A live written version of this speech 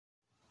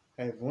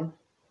Hi everyone,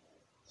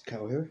 it's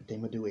Kyle here. Today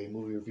I'm going to do a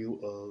movie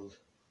review of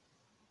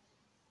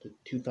the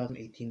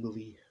 2018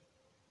 movie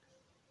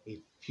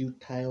A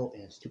Futile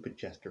and Stupid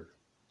Jester,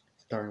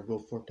 starring Will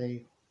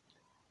Forte,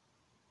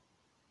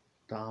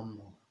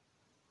 Domhnall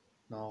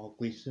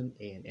Gleeson,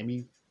 and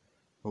Emmy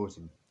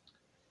Rossum.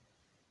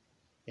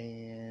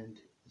 And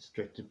it's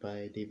directed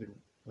by David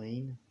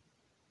Lane,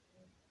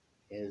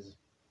 is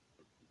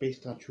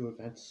based on true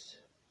events.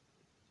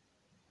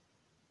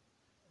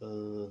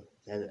 It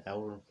has an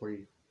hour and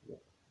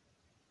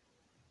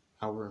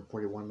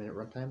 41-minute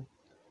runtime.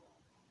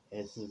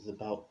 This is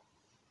about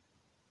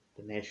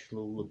the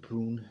National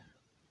Lampoon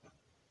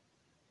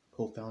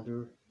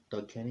co-founder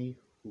Doug Kenny,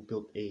 who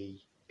built a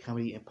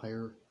comedy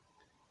empire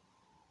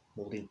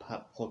molding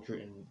pop culture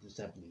in the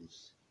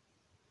 70s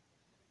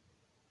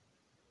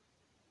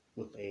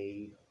with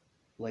a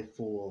life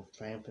full of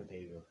triumph and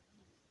failure.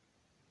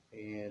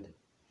 And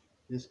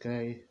this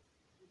guy,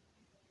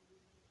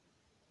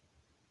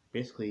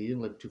 basically, he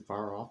didn't live too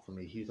far off from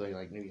me. He's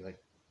like maybe like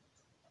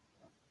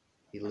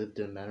he lived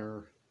in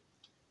Menor,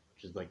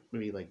 which is like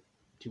maybe like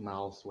 2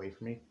 miles away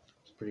from me.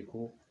 It's pretty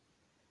cool.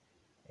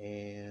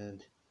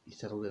 And he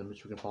settled in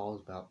Michigan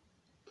Falls, about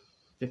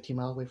 15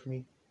 miles away from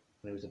me,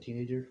 when he was a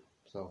teenager.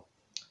 So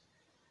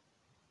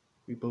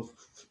we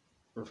both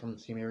were from the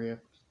same area.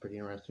 It's pretty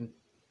interesting.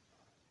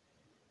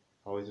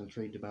 Always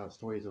intrigued about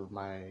stories of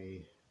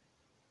my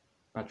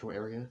metro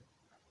area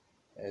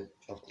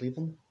of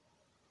Cleveland.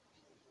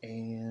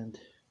 And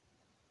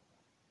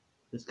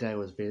this guy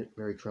was very,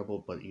 very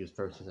troubled, but he was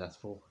very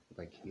successful.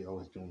 Like, he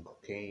always doing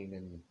cocaine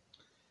and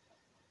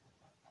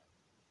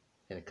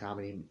had a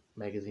comedy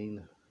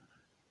magazine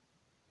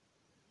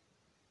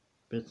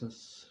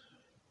business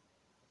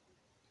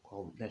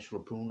called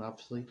National Lampoon,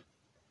 obviously.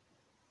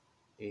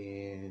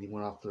 And he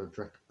went off to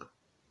direct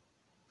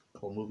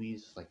cool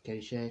movies like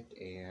Caddyshack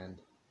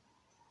and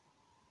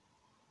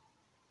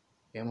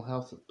Animal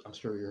House. I'm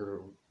sure you heard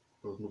of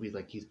those movies.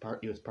 Like, he was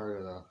part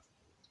of the,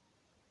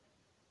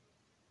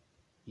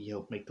 he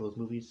helped make those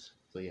movies.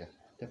 So yeah,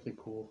 definitely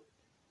cool.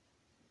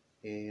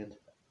 And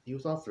he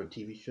was offered a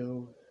TV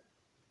show,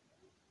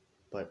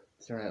 but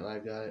Saturday Night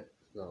Live got it.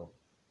 So,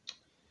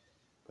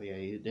 but yeah,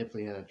 he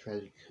definitely had a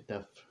tragic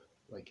death.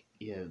 Like,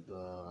 he had,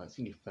 I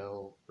think he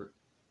fell, or,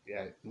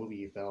 yeah, movie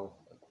he fell,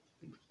 like,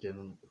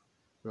 in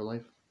real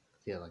life.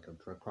 He had like a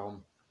drug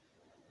problem,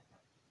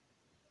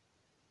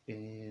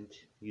 and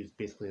he was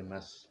basically a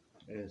mess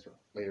in his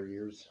later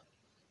years.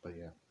 But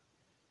yeah,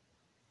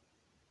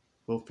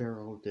 Will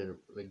Ferrell did a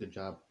really good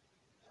job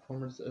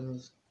performance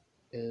as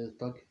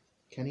Doug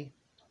Kenny,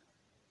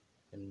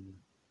 and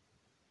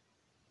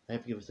I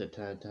have to give it a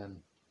 10 out of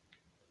 10.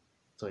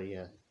 So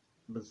yeah,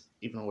 it was,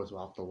 even though it was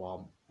off the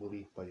wall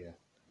movie, but yeah.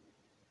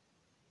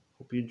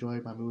 Hope you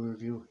enjoyed my movie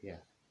review. Yeah,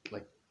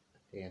 like,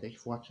 yeah,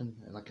 thanks for watching.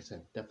 And like I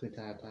said, definitely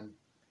 10 out of 10.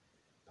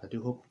 I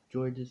do hope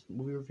you enjoyed this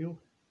movie review.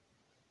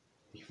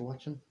 Thank you for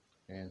watching,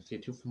 and stay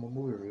tuned for more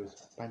movie reviews.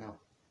 Bye now.